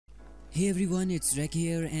Hey everyone, it's Rek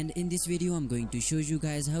here, and in this video I'm going to show you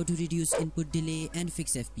guys how to reduce input delay and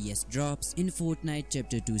fix FPS drops in Fortnite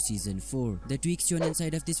Chapter 2 Season 4. The tweaks shown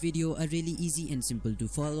inside of this video are really easy and simple to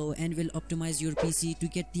follow and will optimize your PC to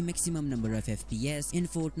get the maximum number of FPS in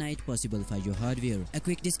Fortnite possible for your hardware. A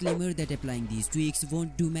quick disclaimer that applying these tweaks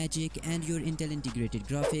won't do magic and your Intel integrated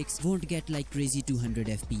graphics won't get like crazy 200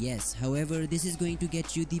 FPS. However, this is going to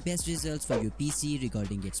get you the best results for your PC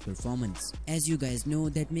regarding its performance. As you guys know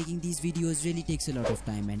that making these videos really takes a lot of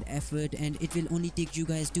time and effort, and it will only take you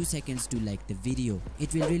guys 2 seconds to like the video.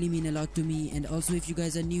 It will really mean a lot to me, and also if you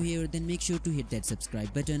guys are new here, then make sure to hit that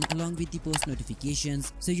subscribe button along with the post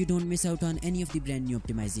notifications so you don't miss out on any of the brand new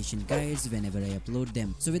optimization guides whenever I upload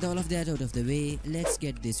them. So with all of that out of the way, let's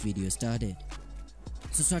get this video started.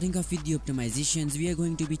 So starting off with the optimizations, we are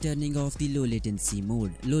going to be turning off the low latency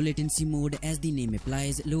mode. Low latency mode, as the name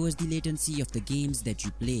implies, lowers the latency of the games that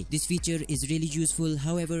you play. This feature is really useful,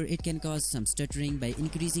 however it can cause some stuttering by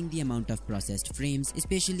increasing the amount of processed frames,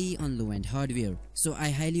 especially on low-end hardware. So I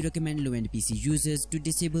highly recommend low-end PC users to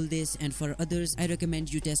disable this, and for others I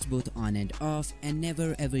recommend you test both on and off and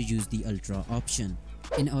never ever use the ultra option.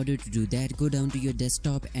 In order to do that, go down to your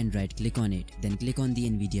desktop and right click on it, then click on the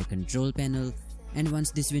NVIDIA control panel. And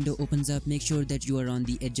once this window opens up, make sure that you are on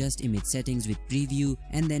the adjust image settings with preview,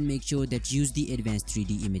 and then make sure that use the advanced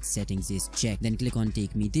 3D image settings is checked. Then click on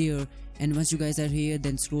take me there, and once you guys are here,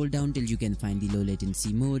 then scroll down till you can find the low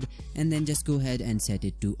latency mode, and then just go ahead and set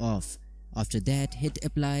it to off. After that, hit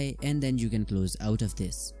apply, and then you can close out of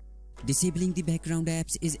this. Disabling the background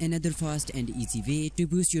apps is another fast and easy way to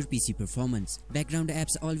boost your PC performance. Background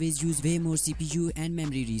apps always use way more CPU and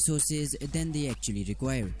memory resources than they actually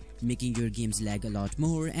require, making your games lag a lot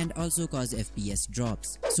more and also cause FPS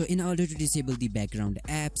drops. So in order to disable the background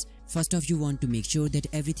apps, first off you want to make sure that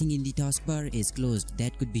everything in the taskbar is closed.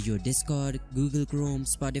 That could be your Discord, Google Chrome,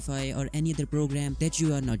 Spotify, or any other program that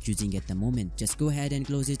you are not using at the moment. Just go ahead and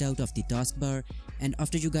close it out of the taskbar, and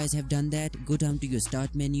after you guys have done that, go down to your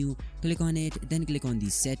start menu, click on it, then click on the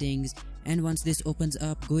settings, and once this opens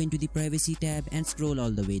up, go into the privacy tab and scroll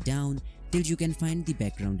all the way down till you can find the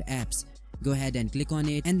background apps. Go ahead and click on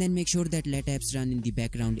it, and then make sure that let apps run in the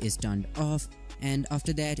background is turned off, and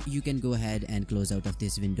after that you can go ahead and close out of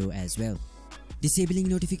this window as well. Disabling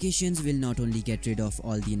notifications will not only get rid of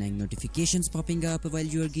all the annoying notifications popping up while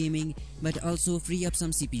you are gaming, but also free up some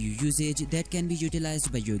CPU usage that can be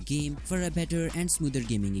utilized by your game for a better and smoother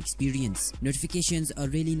gaming experience. Notifications are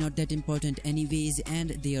really not that important anyways, and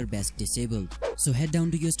they are best disabled. So head down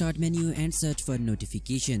to your start menu and search for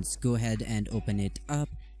notifications. Go ahead and open it up,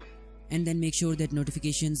 and then make sure that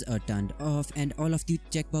notifications are turned off and all of the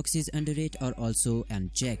checkboxes under it are also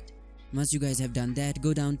unchecked. Once you guys have done that,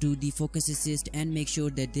 go down to the focus assist and make sure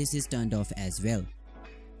that this is turned off as well.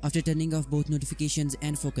 After turning off both notifications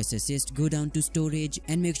and focus assist, go down to storage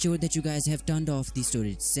and make sure that you guys have turned off the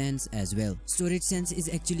storage sense as well. Storage sense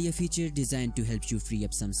is actually a feature designed to help you free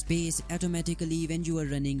up some space automatically when you are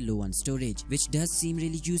running low on storage, which does seem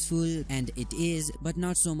really useful, and it is, but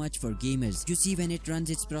not so much for gamers. You see, when it runs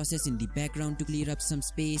its process in the background to clear up some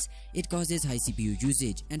space, it causes high CPU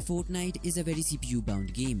usage, and Fortnite is a very CPU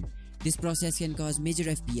bound game. This process can cause major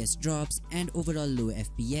FPS drops and overall low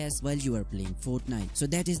FPS while you are playing Fortnite. So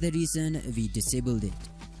that is the reason we disabled it.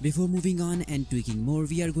 Before moving on and tweaking more,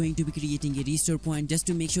 we are going to be creating a restore point just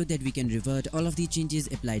to make sure that we can revert all of the changes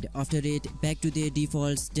applied after it back to their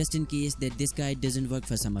defaults, just in case that this guide doesn't work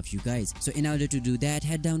for some of you guys. So in order to do that,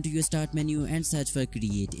 head down to your start menu and search for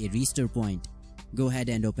create a restore point. Go ahead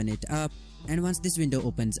and open it up, and once this window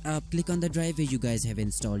opens up, click on the drive where you guys have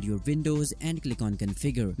installed your Windows and click on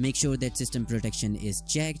configure. Make sure that system protection is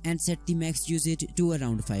checked and set the max usage to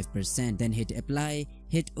around 5%. Then hit apply,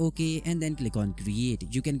 hit OK, and then click on create.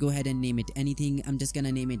 You can go ahead and name it anything. I'm just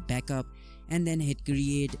gonna name it backup, and then hit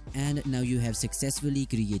create, and now you have successfully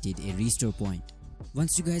created a restore point.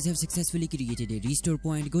 Once you guys have successfully created a restore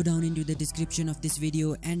point, go down into the description of this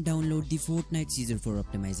video and download the Fortnite Season 4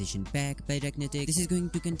 Optimization Pack by Reknetic. This is going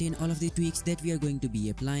to contain all of the tweaks that we are going to be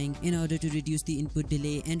applying in order to reduce the input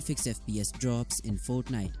delay and fix FPS drops in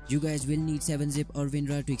Fortnite. You guys will need 7-zip or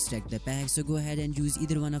WinRAR to extract the pack, so go ahead and use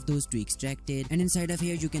either one of those to extract it. And inside of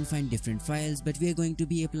here you can find different files, but we are going to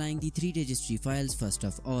be applying the 3 registry files first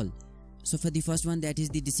of all. So for the first one, that is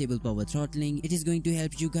the disable power throttling. It is going to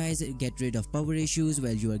help you guys get rid of power issues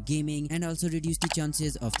while you are gaming and also reduce the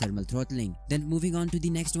chances of thermal throttling. Then moving on to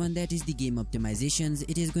the next one, that is the game optimizations.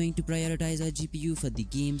 It is going to prioritize our GPU for the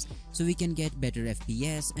games so we can get better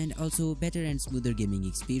FPS and also better and smoother gaming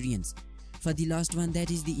experience. For the last one, that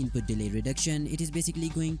is the input delay reduction, it is basically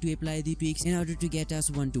going to apply the tweaks in order to get us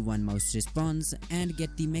 1-to-1 mouse response and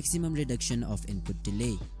get the maximum reduction of input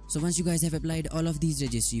delay. So once you guys have applied all of these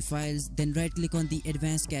registry files, then right click on the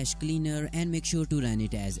advanced cache cleaner and make sure to run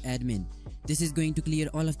it as admin. This is going to clear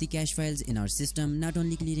all of the cache files in our system, not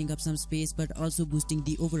only clearing up some space but also boosting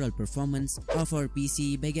the overall performance of our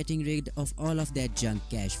PC by getting rid of all of that junk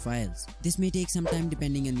cache files. This may take some time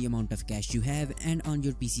depending on the amount of cache you have and on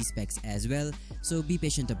your PC specs as well, so be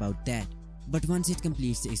patient about that. But once it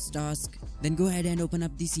completes its task, then go ahead and open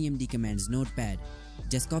up the CMD commands notepad.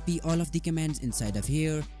 Just copy all of the commands inside of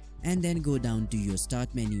here and then go down to your start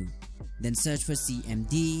menu. Then search for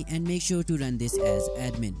CMD and make sure to run this as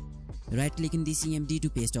admin. Right click in the CMD to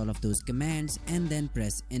paste all of those commands and then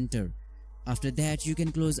press enter. After that, you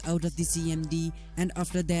can close out of the CMD, and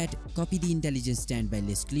after that, copy the intelligent standby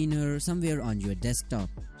list cleaner somewhere on your desktop.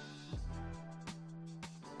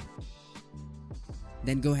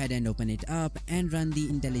 Then go ahead and open it up and run the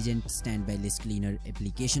intelligent standby list cleaner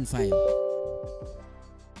application file.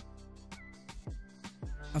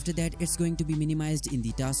 After that, it's going to be minimized in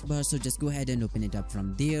the taskbar, so just go ahead and open it up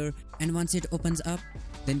from there. And once it opens up,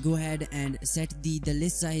 then go ahead and set the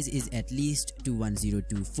list size is at least to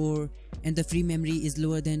 1024 and the free memory is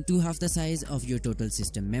lower than half the size of your total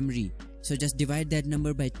system memory. So just divide that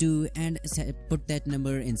number by 2 and put that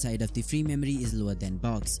number inside of the free memory is lower than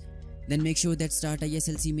box. Then make sure that start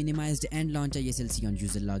ISLC minimized and launch ISLC on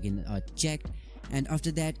user login are checked. And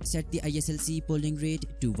after that, set the ISLC polling rate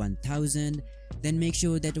to 1000. Then make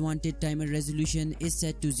sure that wanted timer resolution is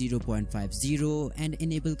set to 0.50 and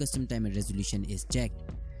enable custom timer resolution is checked.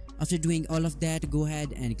 After doing all of that, go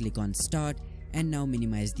ahead and click on start and now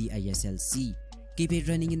minimize the ISLC. Keep it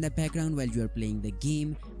running in the background while you are playing the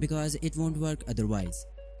game because it won't work otherwise.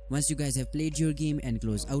 Once you guys have played your game and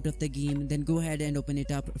close out of the game, then go ahead and open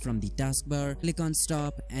it up from the taskbar, click on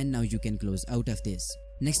stop, and now you can close out of this.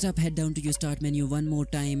 Next up, head down to your start menu one more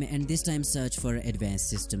time and this time search for advanced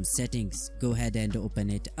system settings. Go ahead and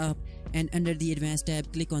open it up and under the advanced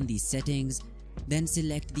tab, click on the settings. Then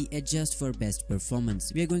select the adjust for best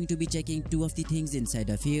performance. We are going to be checking two of the things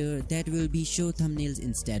inside of here, that will be show thumbnails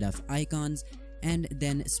instead of icons and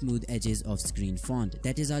then smooth edges of screen font.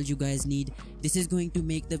 That is all you guys need. This is going to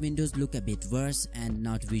make the windows look a bit worse and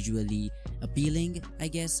not visually appealing, I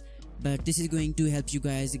guess. But this is going to help you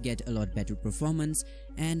guys get a lot better performance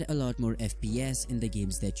and a lot more FPS in the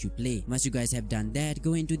games that you play. Once you guys have done that,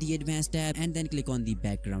 go into the advanced tab and then click on the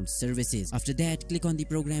background services. After that, click on the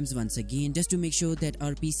programs once again just to make sure that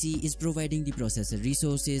our PC is providing the processor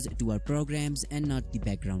resources to our programs and not the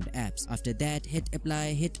background apps. After that, hit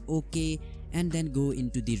apply, hit OK, and then go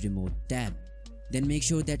into the remote tab. Then make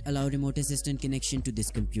sure that allow remote assistant connection to this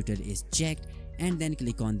computer is checked and then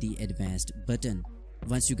click on the advanced button.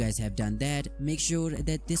 Once you guys have done that, make sure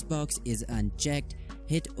that this box is unchecked,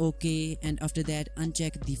 hit OK, and after that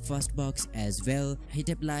uncheck the first box as well, hit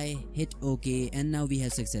apply, hit OK, and now we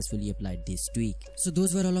have successfully applied this tweak. So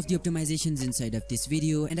those were all of the optimizations inside of this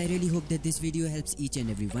video, and I really hope that this video helps each and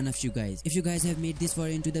every one of you guys. If you guys have made this far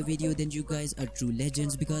into the video, then you guys are true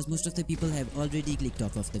legends because most of the people have already clicked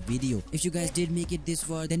off of the video. If you guys did make it this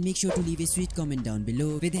far, then make sure to leave a sweet comment down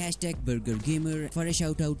below with hashtag BurgerGamer for a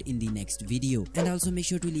shout out in the next video. And also make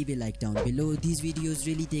sure to leave a like down below. These videos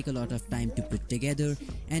really take a lot of time to put together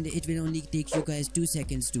and it will only take you guys 2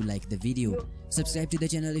 seconds to like the video. Subscribe to the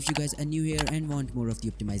channel if you guys are new here and want more of the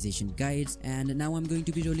optimization guides. And now I'm going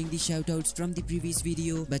to be rolling the shoutouts from the previous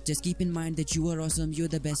video, but just keep in mind that you are awesome, you're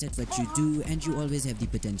the best at what you do, and you always have the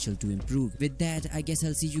potential to improve. With that, I guess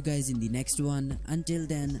I'll see you guys in the next one. Until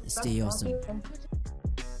then, stay awesome.